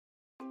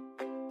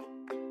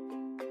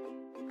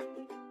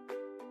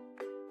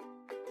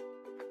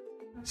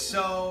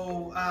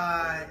So,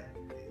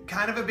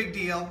 kind of a big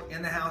deal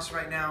in the house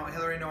right now.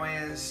 Hillary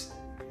Noyes,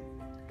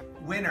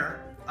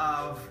 winner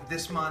of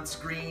this month's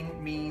Green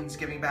Means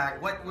Giving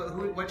Back.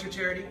 What's your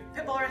charity?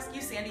 Pitbull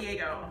Rescue San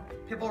Diego.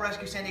 Pitbull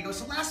Rescue San Diego.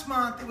 So last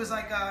month it was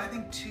like I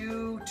think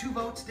two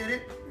votes did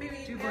it. Maybe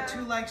two yeah, votes,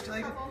 2 likes, 2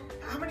 likes. couple.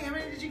 How many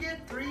did you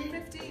get? 3?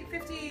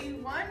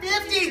 51?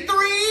 53.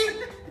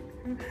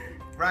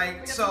 Right. We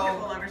got so some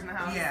Pitbull lovers in the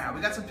house. Yeah,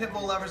 we got some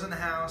Pitbull lovers in the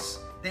house.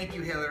 Thank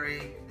you,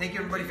 Hillary. Thank you,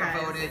 everybody, for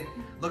voting.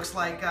 Looks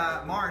like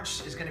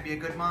March is going to be a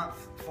good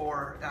month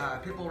for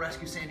Pitbull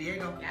Rescue San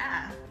Diego.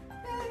 Yeah.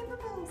 Yay,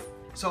 Pitbulls.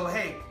 So,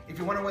 hey, if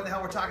you wonder what the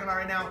hell we're talking about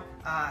right now,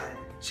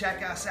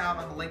 check us out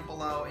on the link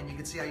below, and you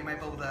can see how you might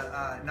be able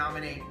to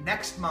nominate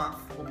next month.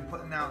 We'll be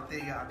putting out the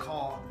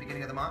call at the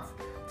beginning of the month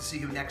to see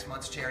who next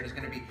month's charity is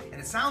going to be.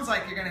 And it sounds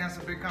like you're going to have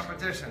some big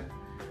competition.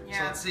 Yeah.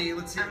 So let's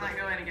see. I might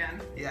go in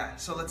again. Yeah,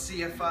 so let's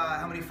see if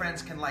how many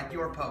friends can like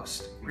your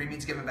post. Green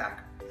Means Giving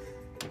Back.